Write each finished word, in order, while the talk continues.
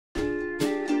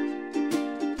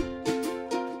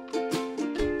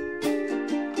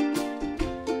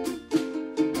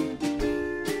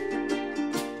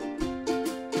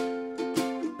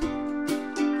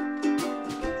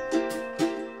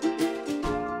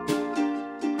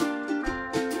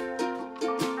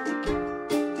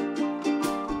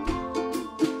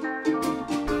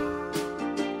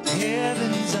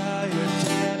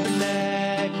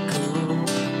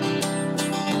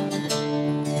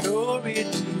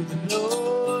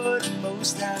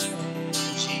Most High,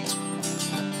 Jesus,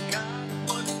 God of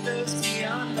wonders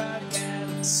beyond our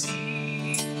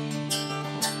galaxy.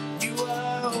 You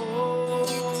are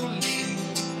holy,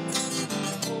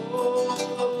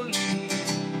 holy.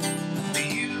 The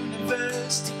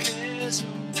universe declares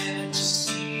your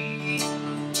majesty.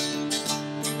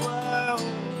 You are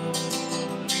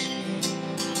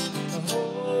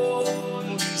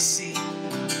holy, see,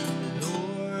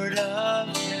 Lord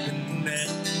of heaven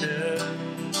and earth.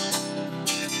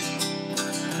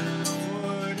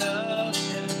 Lord of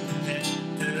heaven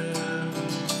and earth.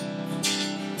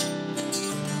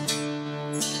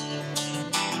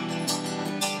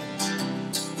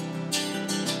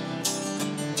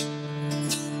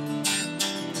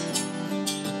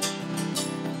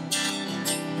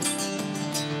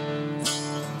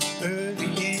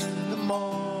 Early in the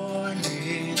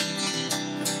morning,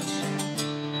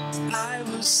 I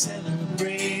will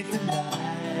celebrate the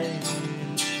night.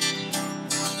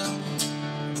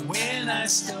 When I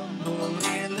stumble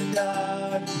in the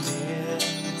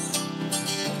darkness,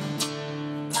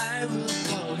 I will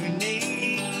call your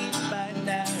name by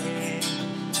night.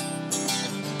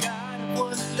 God of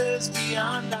wonders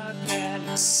beyond our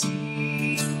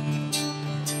galaxy.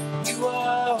 You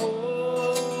are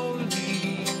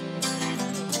holy,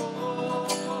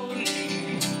 holy.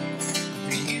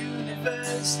 The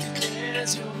universe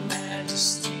declares your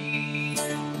majesty.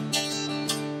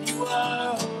 You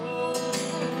are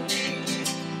holy,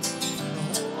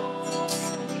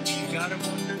 holy. God of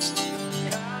wonders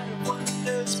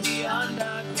beyond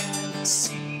our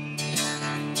galaxy.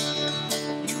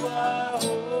 You are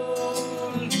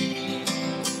holy,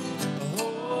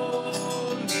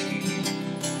 holy.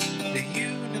 The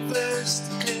universe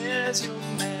declares your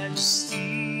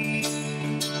majesty.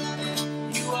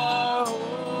 You are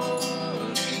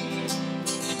holy,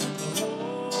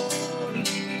 holy.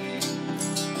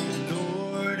 The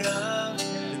Lord of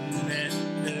heaven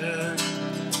and earth.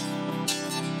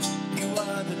 You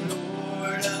are the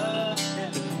Lord of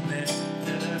heaven and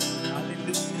earth.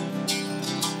 Hallelujah.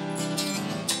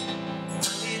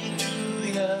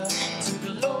 Hallelujah to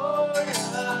the Lord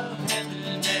of heaven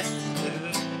and earth.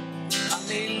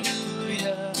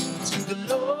 Hallelujah to the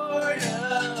Lord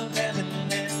of heaven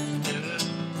and earth.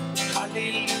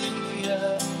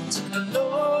 Hallelujah to the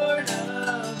Lord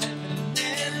of heaven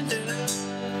and earth.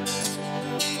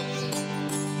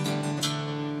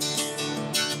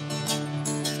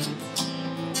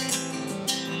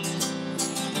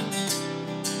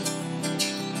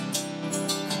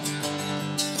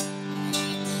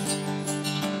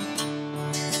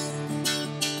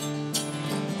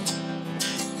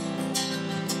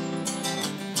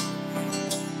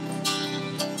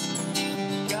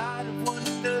 God of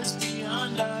wonders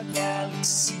beyond our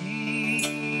galaxy.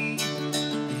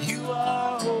 You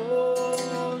are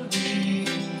holy,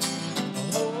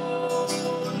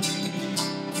 holy.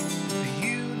 The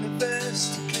universe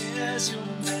declares your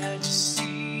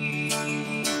majesty.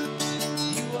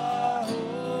 You are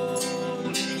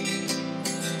holy,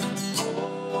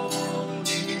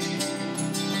 holy.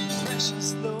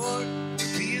 Precious Lord,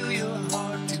 reveal your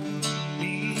heart to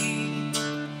me.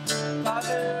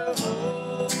 Father,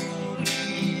 holy,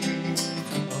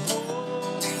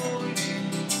 holy.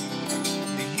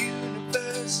 The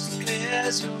universe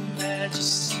declares your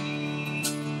majesty.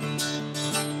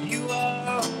 You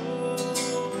are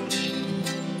holy,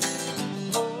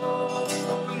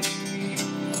 holy.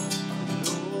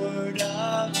 Lord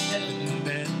of heaven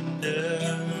and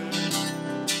earth.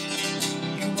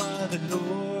 You are the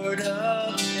Lord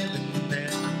of heaven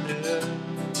and earth.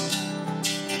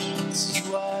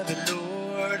 You are the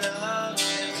Lord of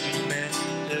heaven and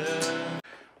earth.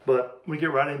 But we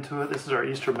get right into it. This is our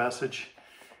Easter message.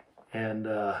 And,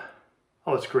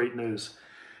 it's great news.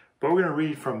 But we're going to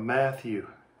read from Matthew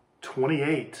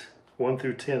 28, 1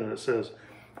 through 10. And it says,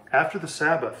 after the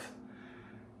Sabbath,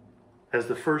 as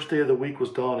the first day of the week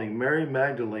was dawning, Mary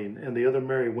Magdalene and the other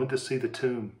Mary went to see the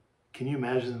tomb. Can you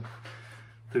imagine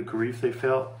the grief they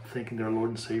felt, thinking their Lord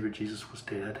and Savior Jesus was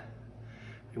dead?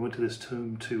 They went to this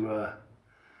tomb to, it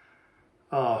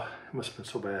must have been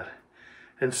so bad.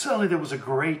 And suddenly there was a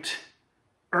great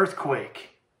earthquake.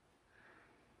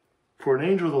 For an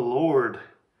angel of the Lord,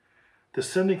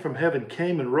 descending from heaven,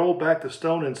 came and rolled back the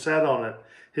stone and sat on it.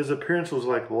 His appearance was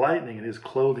like lightning, and his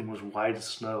clothing was white as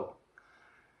snow.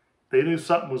 They knew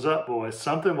something was up, boys.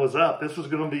 Something was up. This was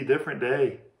going to be a different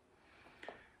day.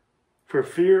 For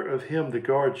fear of him, the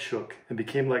guards shook and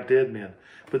became like dead men.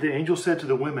 But the angel said to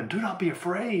the women, do not be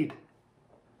afraid.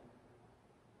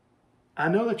 I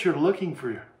know that you're looking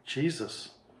for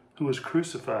Jesus, who was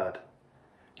crucified.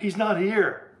 He's not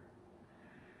here,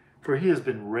 for he has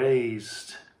been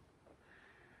raised.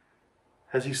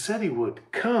 as he said he would.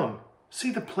 Come,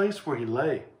 see the place where he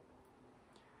lay.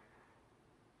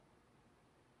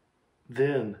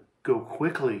 Then go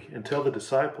quickly and tell the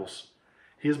disciples,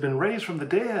 he has been raised from the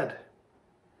dead.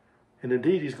 And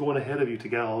indeed, he's going ahead of you to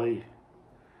Galilee.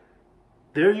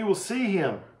 There you will see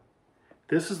him.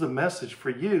 This is the message for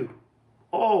you.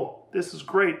 Oh, this is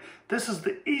great. This is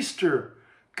the Easter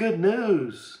good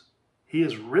news. He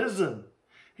is risen.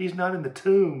 He's not in the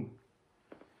tomb.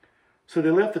 So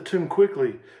they left the tomb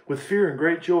quickly with fear and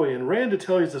great joy and ran to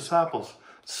tell his disciples.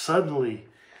 Suddenly,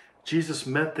 Jesus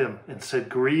met them and said,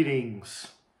 greetings.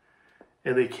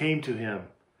 And they came to him,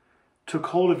 took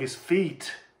hold of his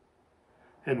feet,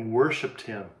 and worshipped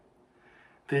him.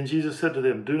 Then Jesus said to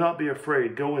them, do not be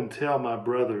afraid. Go and tell my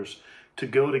brothers to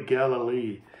go to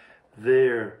Galilee.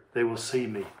 There they will see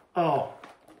me. Oh,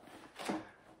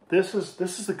 this is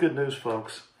the good news,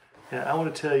 folks. And I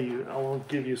want to tell you, I want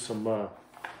to give you some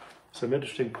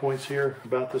interesting points here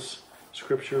about this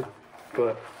scripture.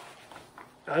 But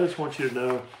I just want you to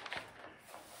know,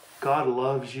 God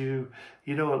loves you.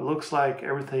 You know, it looks like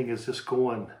everything is just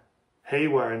going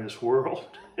haywire in this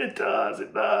world. It does,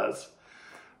 it does.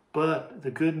 But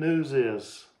the good news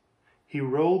is, he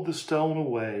rolled the stone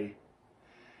away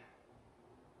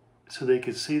so they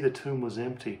could see the tomb was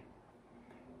empty.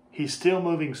 He's still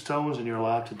moving stones in your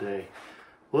life today.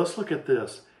 Let's look at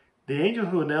this. The angel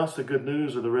who announced the good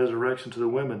news of the resurrection to the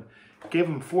women gave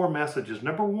them 4 messages.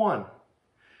 Number 1,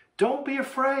 don't be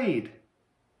afraid.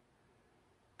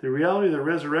 The reality of the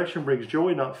resurrection brings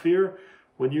joy, not fear.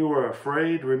 When you are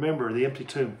afraid, remember the empty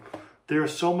tomb. There are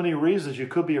so many reasons you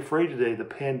could be afraid today. The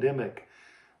pandemic,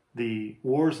 the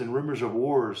wars and rumors of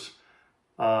wars,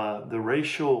 the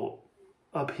racial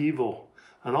upheaval,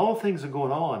 and all the things that are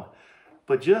going on.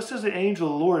 But just as the angel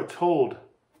of the Lord told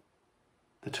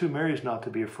the 2 Marys not to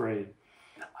be afraid,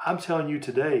 I'm telling you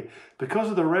today, because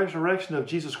of the resurrection of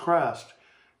Jesus Christ,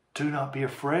 do not be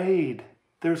afraid.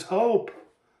 There's hope.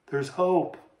 There's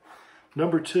hope.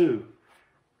 Number 2,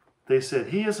 they said,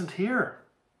 he isn't here.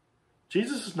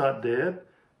 Jesus is not dead,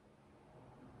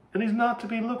 and he's not to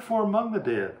be looked for among the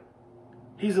dead.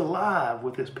 He's alive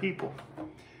with his people.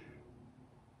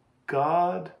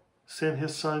 God sent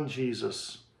his son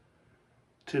Jesus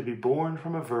to be born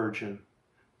from a virgin,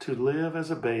 to live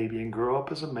as a baby and grow up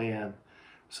as a man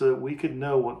so that we could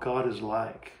know what God is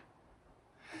like.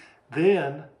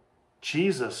 Then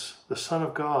Jesus, the Son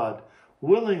of God,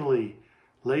 willingly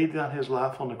laid down his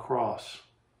life on the cross.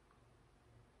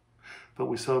 But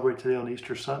we celebrate today on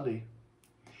Easter Sunday.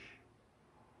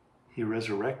 He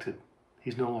resurrected.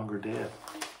 He's no longer dead.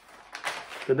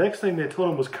 The next thing they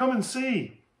told him was, come and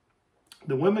see.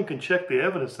 The women can check the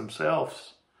evidence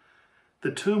themselves.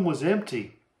 The tomb was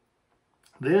empty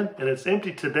then, and it's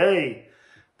empty today.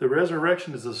 The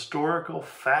resurrection is a historical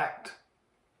fact.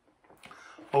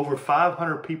 Over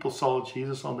 500 people saw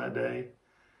Jesus on that day.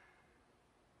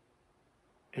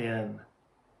 And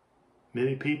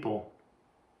many people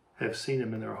have seen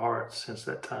him in their hearts since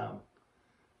that time.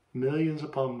 Millions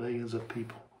upon millions of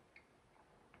people.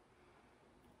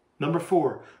 Number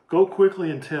 4, go quickly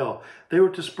and tell. They were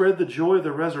to spread the joy of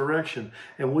the resurrection,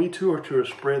 and we too are to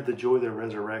spread the joy of the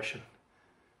resurrection.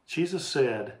 Jesus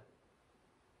said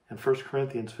in 1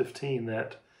 Corinthians 15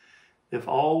 that if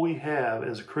all we have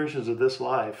as Christians of this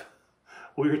life,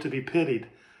 we are to be pitied.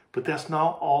 But that's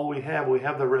not all we have. We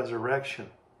have the resurrection.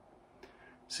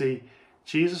 See,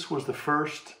 Jesus was the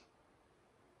first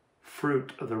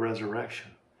fruit of the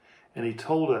resurrection. And he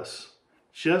told us,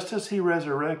 just as he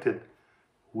resurrected,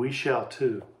 we shall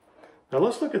too. Now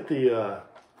let's look at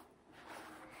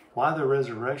why the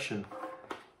resurrection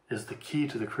is the key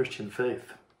to the Christian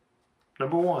faith.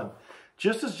 Number 1,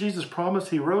 just as Jesus promised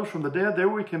he rose from the dead, there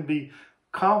we can be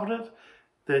confident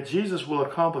that Jesus will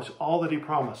accomplish all that he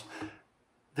promised.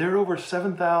 There are over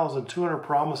 7,200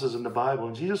 promises in the Bible,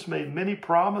 and Jesus made many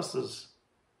promises.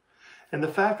 And the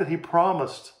fact that he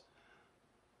promised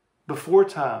before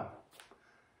time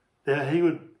that he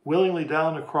would willingly die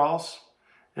on the cross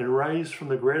and rise from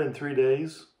the grave in 3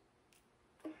 days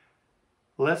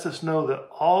lets us know that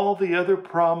all the other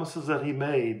promises that he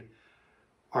made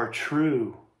are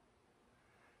true,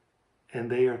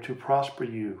 and they are to prosper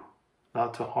you,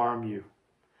 not to harm you.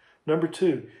 Number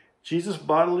 2, Jesus'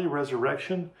 bodily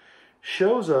resurrection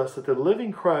shows us that the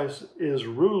living Christ is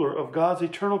ruler of God's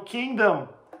eternal kingdom,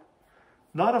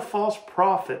 not a false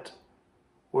prophet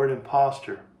or an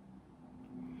imposter.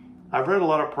 I've read a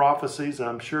lot of prophecies, and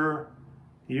I'm sure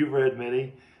you've read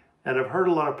many, and I've heard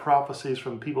a lot of prophecies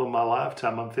from people in my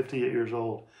lifetime, I'm 58 years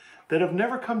old, that have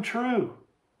never come true.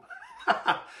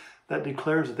 That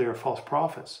declares that they are false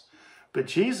prophets. But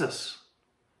Jesus,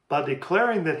 by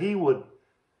declaring that he would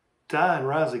die and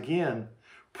rise again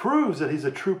proves that he's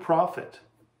a true prophet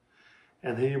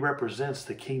and that he represents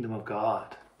the kingdom of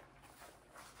God.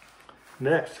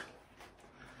 Next,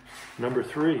 number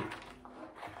 3,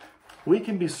 we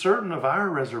can be certain of our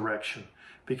resurrection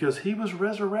because he was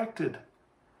resurrected.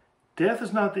 Death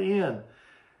is not the end.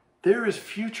 There is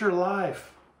future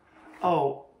life.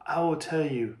 Oh, I will tell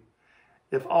you,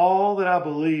 if all that I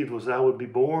believed was that I would be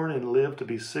born and live to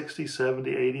be 60,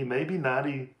 70, 80, maybe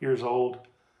 90 years old,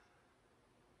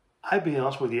 I'd be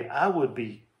honest with you, I would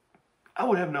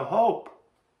have no hope.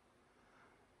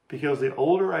 Because the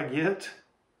older I get,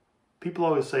 people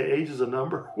always say age is a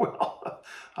number. Well,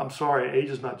 I'm sorry, age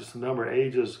is not just a number.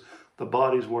 Age is the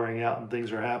body's wearing out and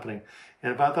things are happening.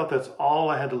 And if I thought that's all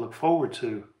I had to look forward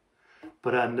to,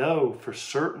 but I know for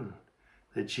certain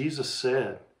that Jesus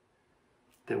said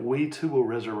that we too will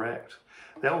resurrect.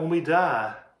 That when we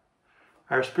die,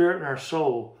 our spirit and our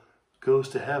soul goes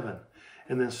to heaven.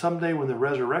 And then someday when the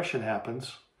resurrection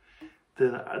happens,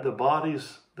 then the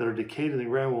bodies that are decayed in the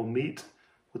ground will meet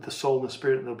with the soul and the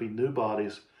spirit, and there'll be new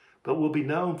bodies, but we'll be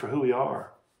known for who we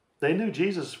are. They knew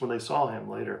Jesus when they saw him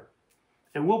later,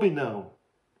 and we'll be known.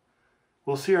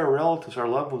 We'll see our relatives, our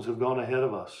loved ones who've gone ahead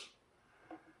of us.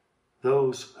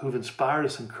 Those who've inspired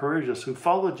us, encouraged us, who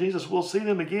followed Jesus, we'll see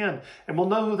them again, and we'll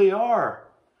know who they are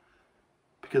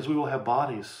because we will have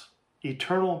bodies,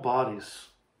 eternal bodies.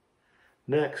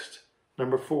 Next,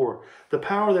 number 4, the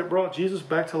power that brought Jesus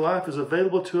back to life is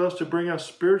available to us to bring our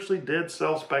spiritually dead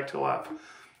selves back to life.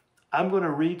 I'm going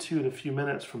to read to you in a few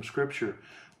minutes from Scripture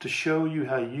to show you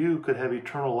how you could have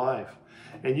eternal life,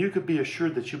 and you could be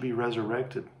assured that you'll be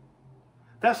resurrected.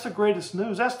 That's the greatest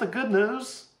news. That's the good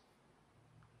news.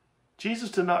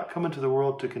 Jesus did not come into the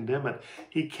world to condemn it.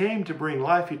 He came to bring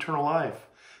life, eternal life.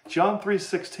 John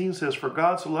 3:16 says, "For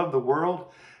God so loved the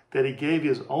world that he gave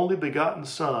his only begotten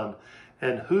Son,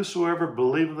 and whosoever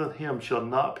believeth in him shall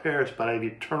not perish but have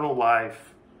eternal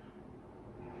life."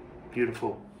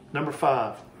 Beautiful. Number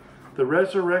 5, the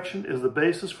resurrection is the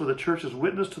basis for the church's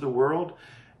witness to the world.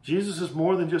 Jesus is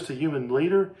more than just a human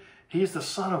leader. He is the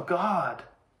Son of God.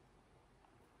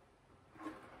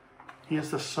 He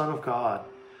is the Son of God.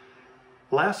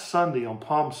 Last Sunday, on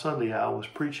Palm Sunday, I was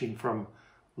preaching from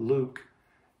Luke,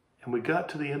 and we got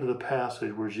to the end of the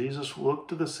passage where Jesus looked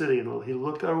to the city, and he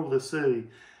looked over the city,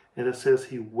 and it says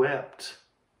he wept.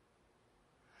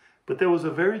 But there was a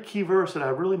very key verse that I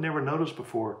really never noticed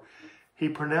before. He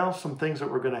pronounced some things that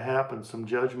were going to happen, some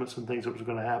judgments and things that was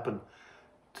going to happen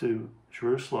to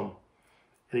Jerusalem.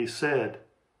 And he said,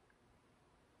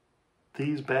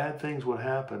 these bad things would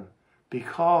happen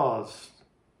because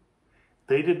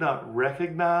they did not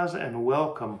recognize and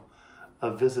welcome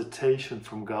a visitation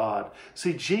from God.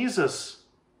 See, Jesus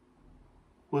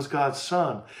was God's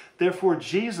Son. Therefore,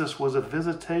 Jesus was a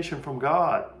visitation from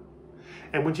God.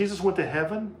 And when Jesus went to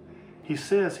heaven, he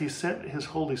says he sent his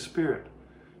Holy Spirit.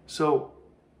 So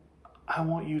I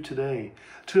want you today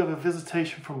to have a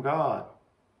visitation from God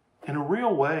in a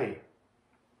real way.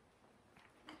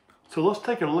 So let's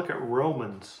take a look at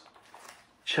Romans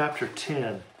chapter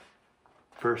 10,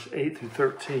 verse 8 through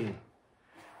 13,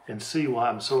 and see why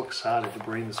I'm so excited to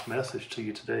bring this message to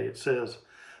you today. It says,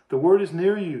 "The word is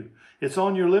near you. It's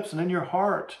on your lips and in your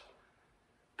heart.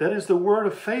 That is the word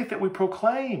of faith that we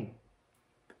proclaim.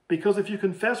 Because if you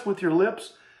confess with your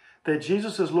lips that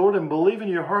Jesus is Lord and believe in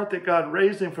your heart that God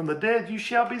raised him from the dead, you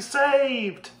shall be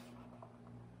saved."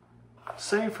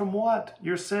 Saved from what?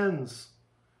 Your sins.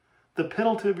 The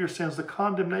penalty of your sins, the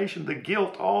condemnation, the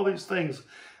guilt, all these things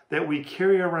that we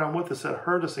carry around with us that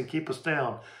hurt us and keep us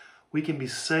down. We can be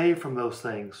saved from those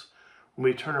things when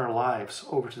we turn our lives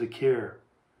over to the care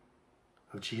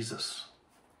of Jesus.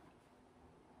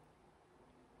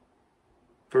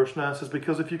 Verse 9 says,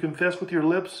 "Because if you confess with your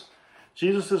lips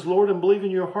Jesus is Lord and believe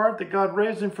in your heart that God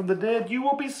raised him from the dead, you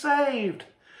will be saved.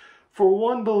 For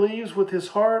one believes with his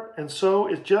heart and so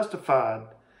is justified,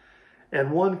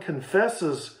 and one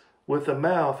confesses with the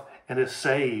mouth and is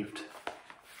saved."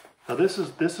 Now this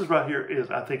is right here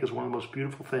I think is one of the most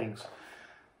beautiful things.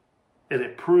 And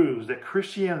it proves that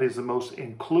Christianity is the most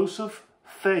inclusive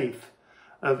faith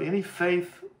of any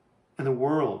faith in the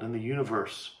world, in the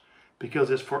universe. Because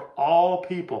it's for all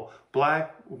people,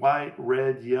 black, white,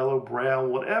 red, yellow,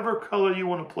 brown, whatever color you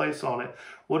want to place on it,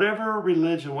 whatever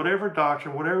religion, whatever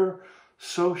doctrine, whatever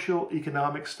social,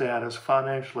 economic status,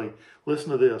 financially.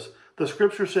 Listen to this. The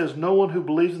scripture says, "No one who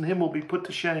believes in him will be put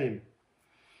to shame.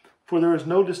 For there is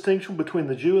no distinction between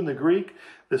the Jew and the Greek.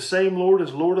 The same Lord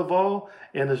is Lord of all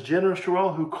and is generous to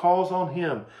all who calls on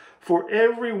him. For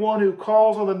everyone who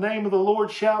calls on the name of the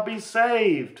Lord shall be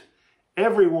saved."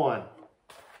 Everyone.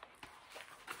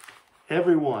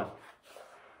 Everyone.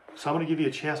 So I'm going to give you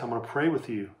a chance. I'm going to pray with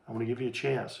you. I'm going to give you a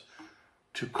chance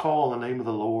to call on the name of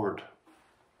the Lord.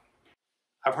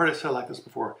 I've heard it said like this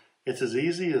before. It's as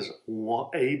easy as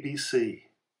ABC.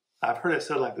 I've heard it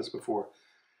said like this before.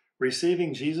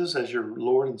 Receiving Jesus as your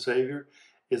Lord and Savior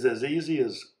is as easy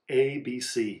as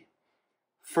ABC.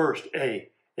 First, A,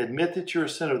 admit that you're a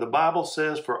sinner. The Bible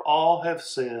says, for all have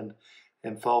sinned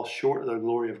and fall short of the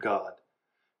glory of God.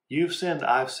 You've sinned,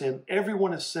 I've sinned.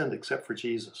 Everyone has sinned except for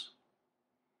Jesus.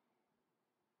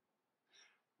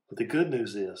 But the good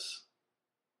news is,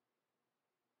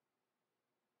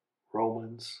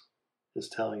 Romans is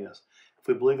telling us, if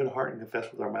we believe in our heart and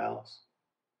confess with our mouths,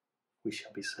 we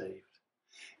shall be saved.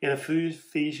 In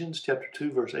Ephesians chapter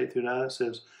 2, verse 8 through 9, it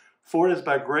says, for it is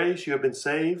by grace you have been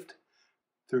saved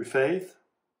through faith.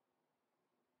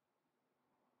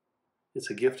 It's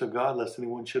a gift of God, lest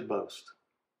anyone should boast.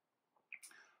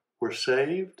 We're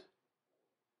saved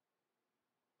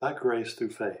by grace through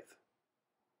faith.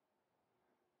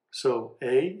 So,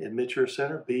 A, admit you're a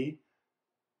sinner. B,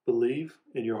 believe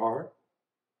in your heart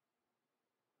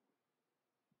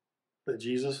that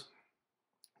Jesus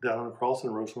died on the cross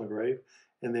and rose from the grave.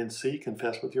 And then C,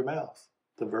 confess with your mouth.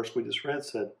 The verse we just read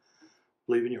said,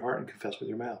 believe in your heart and confess with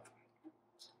your mouth.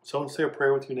 So I'm going to say a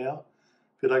prayer with you now.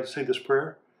 If you'd like to say this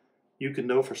prayer, you can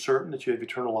know for certain that you have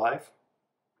eternal life.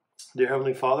 Dear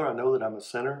Heavenly Father, I know that I'm a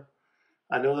sinner.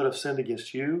 I know that I've sinned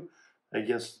against you,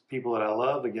 against people that I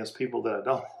love, against people that I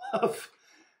don't love.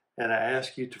 And I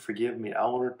ask you to forgive me. I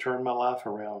want to turn my life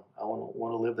around. I don't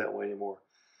want to live that way anymore.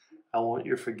 I want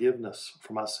your forgiveness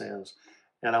for my sins.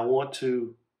 And I want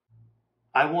to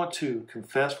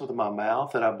confess with my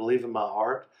mouth that I believe in my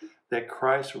heart that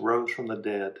Christ rose from the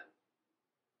dead.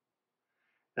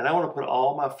 And I want to put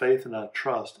all my faith and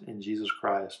trust in Jesus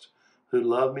Christ, who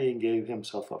loved me and gave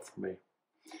himself up for me.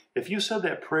 If you said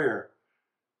that prayer,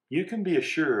 you can be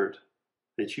assured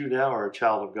that you now are a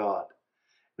child of God.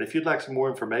 And if you'd like some more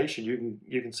information,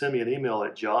 you can send me an email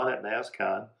at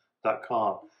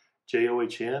john@nazkine.com,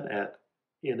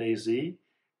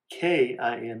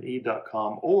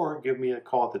 JOHN@NAZKINE.com, or give me a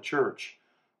call at the church,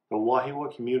 the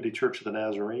Wahiawa Community Church of the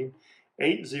Nazarene,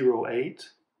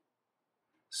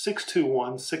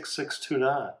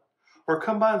 808-621-6629. Or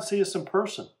come by and see us in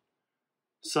person.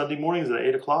 Sunday mornings at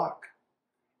 8 o'clock,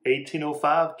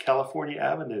 1805 California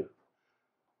Avenue.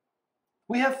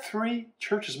 We have 3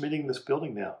 churches meeting in this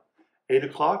building now. 8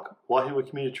 o'clock, Wahiawa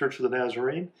Community Church of the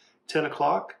Nazarene. 10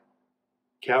 o'clock,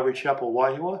 Calvary Chapel,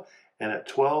 Wahiawa. And at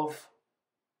 12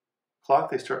 o'clock,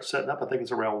 they start setting up. I think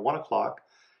it's around 1 o'clock,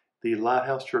 the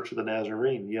Lighthouse Church of the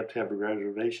Nazarene. You have to have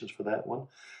reservations for that one.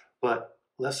 But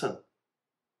listen,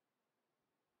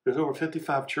 there's over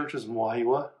 55 churches in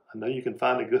Wahiawa. I know you can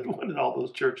find a good one in all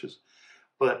those churches.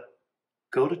 But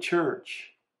go to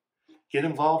church. Get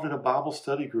involved in a Bible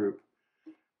study group.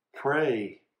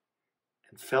 Pray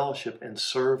and fellowship and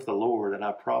serve the Lord. And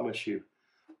I promise you,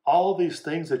 all these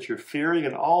things that you're fearing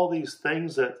and all these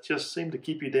things that just seem to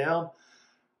keep you down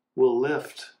will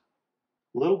lift.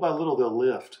 Little by little, they'll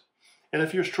lift. And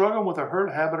if you're struggling with a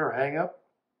hurt, habit, or hang-up,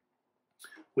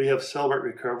 we have Celebrate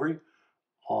Recovery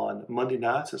on Monday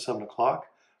nights at 7 o'clock.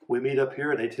 We meet up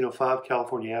here at 1805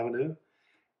 California Avenue,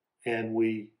 and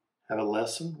we have a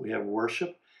lesson. We have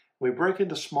worship. We break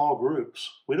into small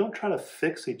groups. We don't try to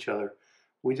fix each other.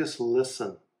 We just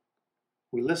listen.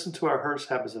 We listen to our hurts,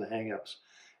 habits, and hang-ups.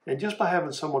 And just by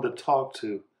having someone to talk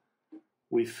to,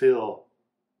 we feel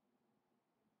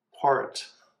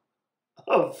part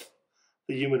of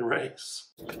the human race.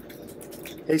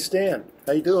 Hey Stan,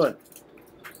 how you doing?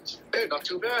 Hey, not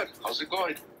too bad. How's it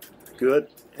going? Good.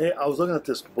 Hey, I was looking at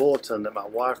this bulletin that my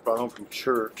wife brought home from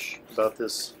church about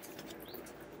this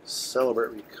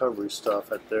Celebrate Recovery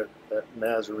stuff at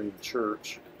Nazarene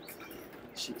Church.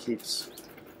 She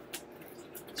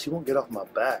won't get off my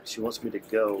back. She wants me to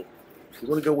go. You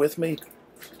want to go with me?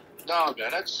 Nah,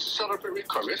 man, that's Celebrate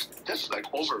Recovery. That's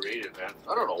like overrated, man.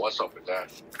 I don't know what's up with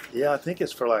that. Yeah, I think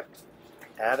it's for like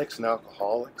addicts and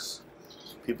alcoholics.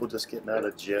 People just getting out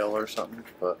of jail or something.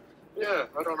 But yeah,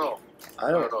 I don't know.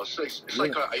 I don't know. It's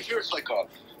like I hear it's like a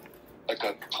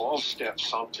 12-step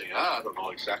something. I don't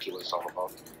know exactly what it's all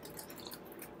about.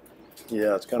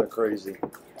 Yeah, it's kind of crazy.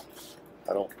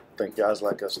 I don't think guys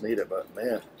like us need it, but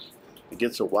man, it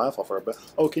gets a wife off our back.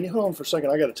 Oh, can you hold on for a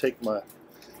second? I got to check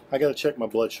my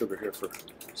blood sugar here for a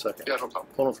second. Yeah, no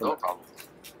problem. Hold on for a minute. No problem.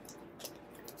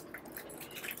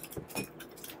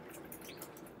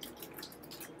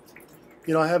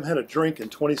 You know, I haven't had a drink in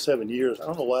 27 years. I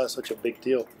don't know why it's such a big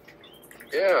deal.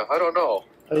 Yeah, I don't know.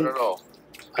 I don't know.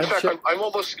 In fact, I'm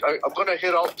going to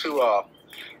head out to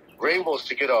Rainbow's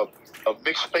to get a a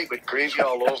mixed plate with gravy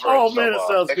all over. Oh, and man, some, it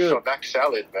sounds extra good. mac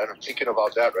salad, man. I'm thinking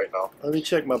about that right now. Let me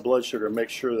check my blood sugar and make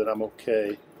sure that I'm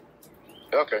okay.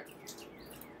 Okay.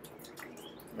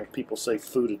 When people say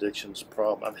food addiction's a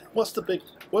problem, I mean, what's the big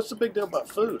deal about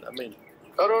food? I mean,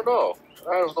 I don't know.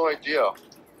 I have no idea.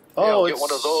 oh, Get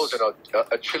one of those and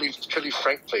a chili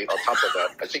Frank plate on top of that.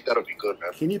 I think that'll be good,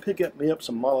 man. Can you pick me up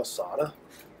some malasada?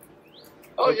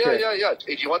 Oh, Okay. yeah.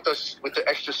 Hey, do you want this with the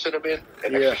extra cinnamon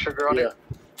and extra sugar on it?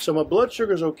 So my blood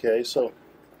sugar's okay. So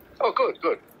Oh,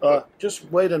 good.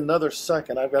 just wait another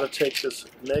second. I've got to take this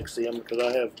Nexium because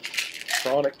I have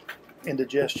chronic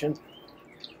indigestion,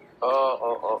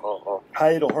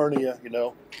 hiatal hernia. You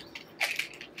know.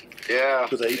 Yeah.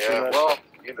 Because I ate too much. Well,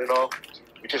 you know,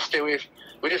 we just stay away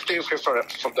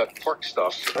from that pork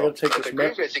stuff. You I know? gotta take But this the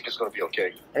gravy, I think, is going to be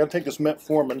okay. I got to take this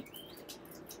metformin.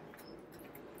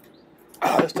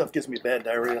 That stuff gives me bad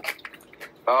diarrhea.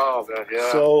 Oh, man,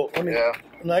 yeah. So I mean, Yeah.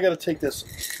 and I got to take this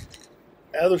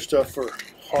other stuff for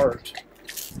heart.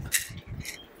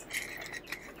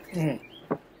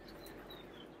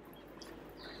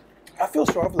 I feel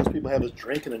sorry for those people who have this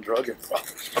drinking and drugging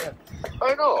problems. Man.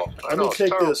 I know. Let me It's take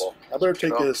terrible. this. I better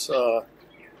take You know? this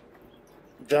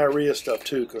diarrhea stuff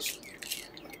too, because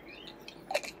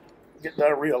I get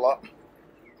diarrhea a lot.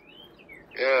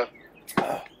 Yeah.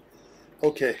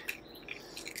 Okay.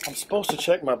 I'm supposed to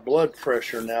check my blood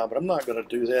pressure now, but I'm not going to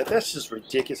do that. That's just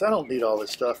ridiculous. I don't need all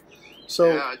this stuff.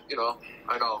 So, Yeah, you know,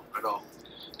 I know.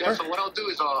 Yeah, so what I'll do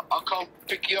is I'll come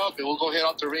pick you up and we'll go head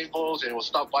out to Rainbows and we'll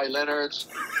stop by Leonard's.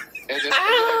 And then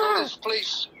I go to this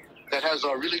place that has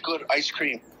a really good ice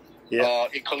cream yeah,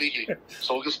 in Kalihi.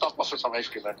 So we'll just stop off for some ice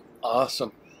cream, man.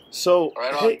 awesome. So,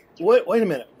 Right on. hey, wait a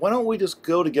minute. Why don't we just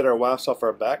go to get our wives off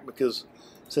our back? Because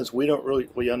since we don't really,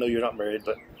 well, I know you're not married,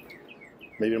 but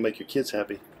maybe it'll make your kids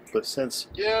happy. But since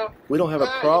Yeah. we don't have a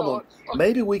Yeah, you problem, know what?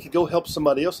 maybe we could go help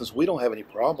somebody else since we don't have any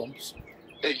problems.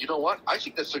 Hey, you know what? I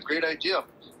think that's a great idea.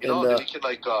 You know, And, that we can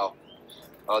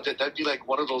that'd be like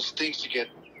one of those things to get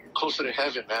closer to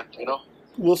heaven, man. You know?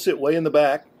 We'll sit way in the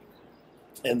back,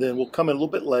 and then we'll come in a little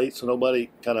bit late so nobody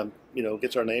kind of,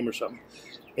 gets our name or something.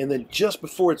 And then just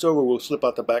before it's over, we'll slip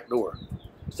out the back door.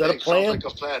 Is that Hey, a plan? Sounds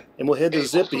like a plan. And we'll head to Hey,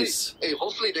 Zippy's.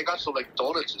 Hopefully they got some like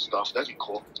donuts and stuff. That'd be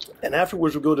cool. And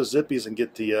afterwards, we'll go to Zippy's and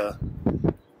get the,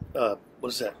 what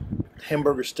is that?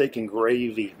 Hamburger steak and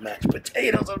gravy mashed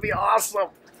potatoes. That'd be awesome.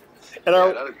 And,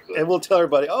 Yeah, that'd be good. and we'll tell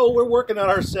everybody, oh, we're working on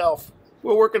ourselves.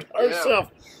 We're working on Yeah. ourselves.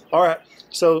 All right.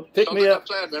 So pick Sounds me like up. a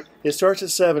plan, man. It starts at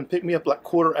 7. Pick me up like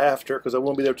quarter after because I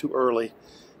won't be there too early.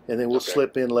 And then we'll Okay.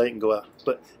 slip in late and go out.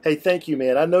 But, hey, thank you,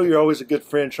 man. I know you're always a good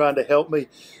friend trying to help me.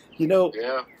 You know,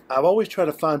 Yeah. I've always tried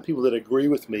to find people that agree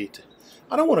with me.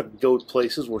 I don't want to go to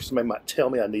places where somebody might tell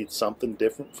me I need something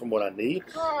different from what I need.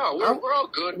 No, we're all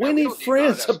good. We man. need don't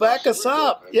friends none to of that back stuff. us We're good,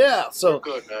 up. man. Yeah, We're so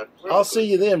good, man. We're I'll all see good.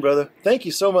 you then, brother. Thank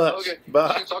you so much. Okay.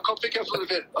 Bye. So I'll come pick you up for a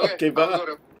little bit. Okay. Okay, bye. I'll go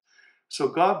to- So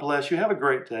God bless you. Have a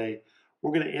great day.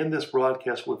 We're going to end this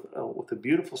broadcast with a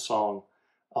beautiful song.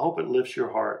 I hope it lifts your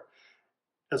heart.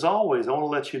 As always, I want to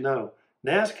let you know,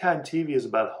 NASCAR TV is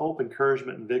about hope,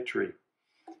 encouragement, and victory.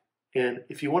 And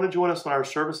if you want to join us on our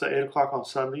service at 8 o'clock on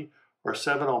Sunday or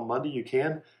 7 on Monday, you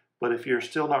can. But if you're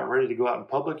still not ready to go out in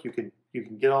public, you can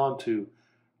get on to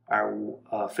our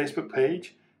Facebook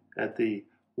page at the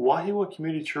Wahiawa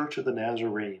Community Church of the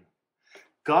Nazarene.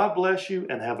 God bless you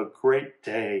and have a great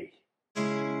day.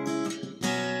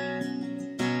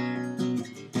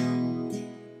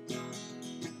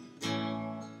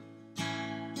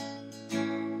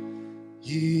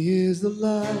 He is the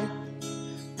light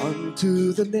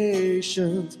unto the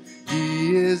nations.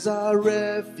 He is our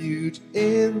refuge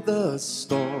in the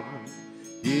storm.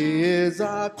 He is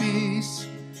our peace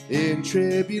in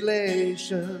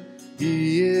tribulation.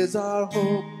 He is our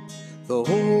hope, the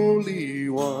Holy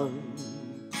One.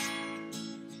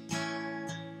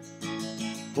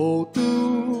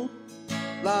 Hotu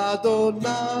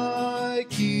l'Adonai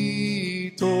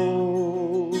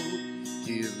kito,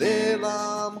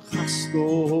 Kilelam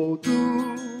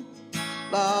chaskotu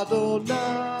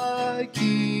l'Adonai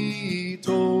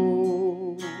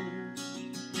kito.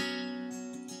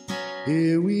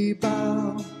 Here we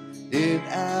bow in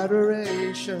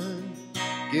adoration,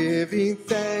 giving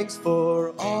thanks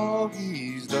for all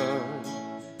He's done.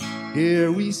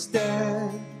 Here we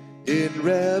stand in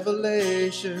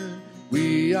revelation,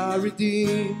 we are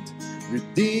redeemed,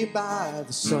 redeemed by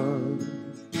the Son.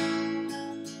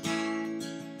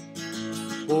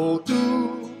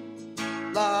 Hodu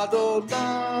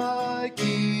l'Adonai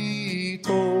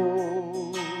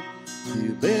kito,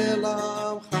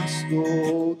 Kilelam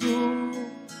chaskodu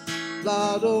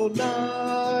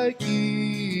l'Adonai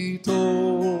kito.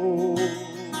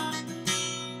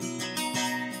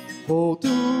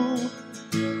 Hodu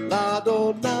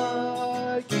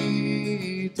l'Adonai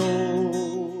Gito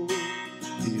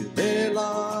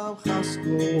Elam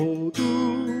Chaskodu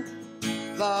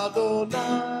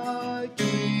l'Adonai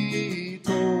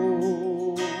Gito.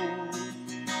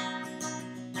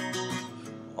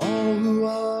 All who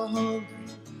are hungry,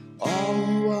 all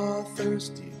who are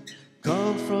thirsty,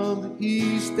 come from the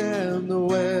east and the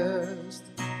west.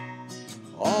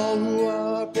 All who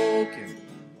are broken,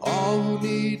 all who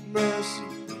need mercy,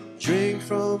 drink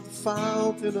from the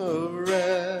fountain of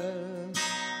rest.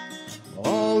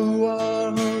 All who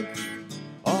are hungry,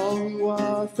 all who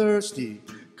are thirsty,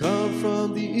 come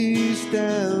from the east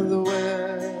and the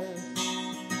west.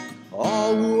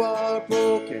 All who are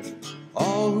broken,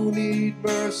 all who need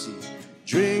mercy,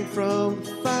 drink from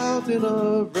the fountain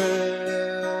of rest.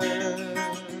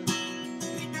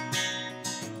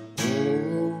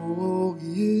 Oh,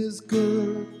 he is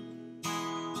good.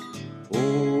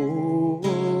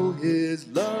 Oh, his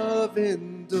love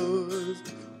endures.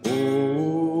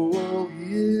 Oh,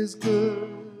 he is good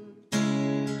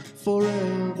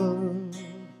forever.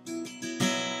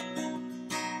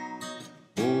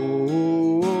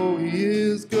 Oh, he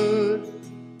is good.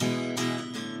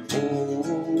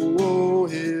 Oh,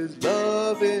 his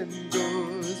love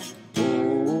endures.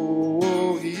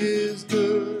 Oh, he is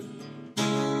good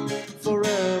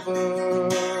forever.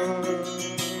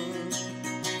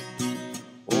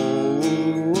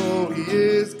 Oh, he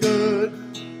is good.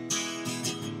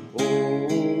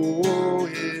 Oh,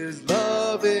 his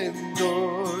love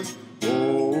endures.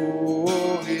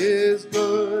 Oh, he is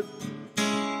good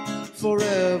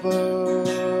forever.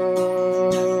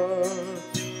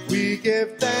 We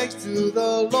give thanks to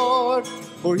the Lord,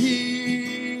 for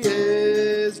he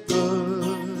is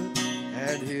good,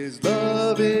 and his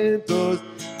love endures.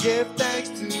 Give thanks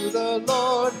to the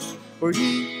Lord, for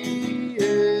he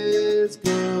is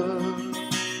good.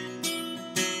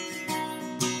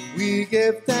 We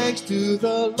give thanks to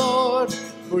the Lord,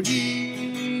 for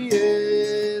he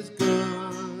is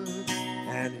good,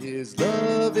 and his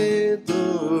love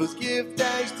endures. Give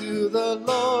thanks to the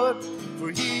Lord,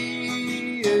 for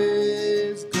he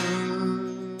is good.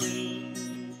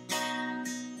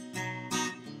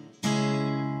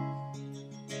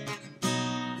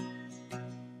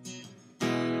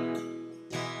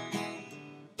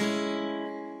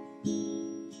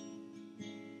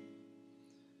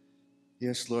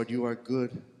 Yes, Lord, you are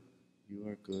good. You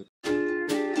are good.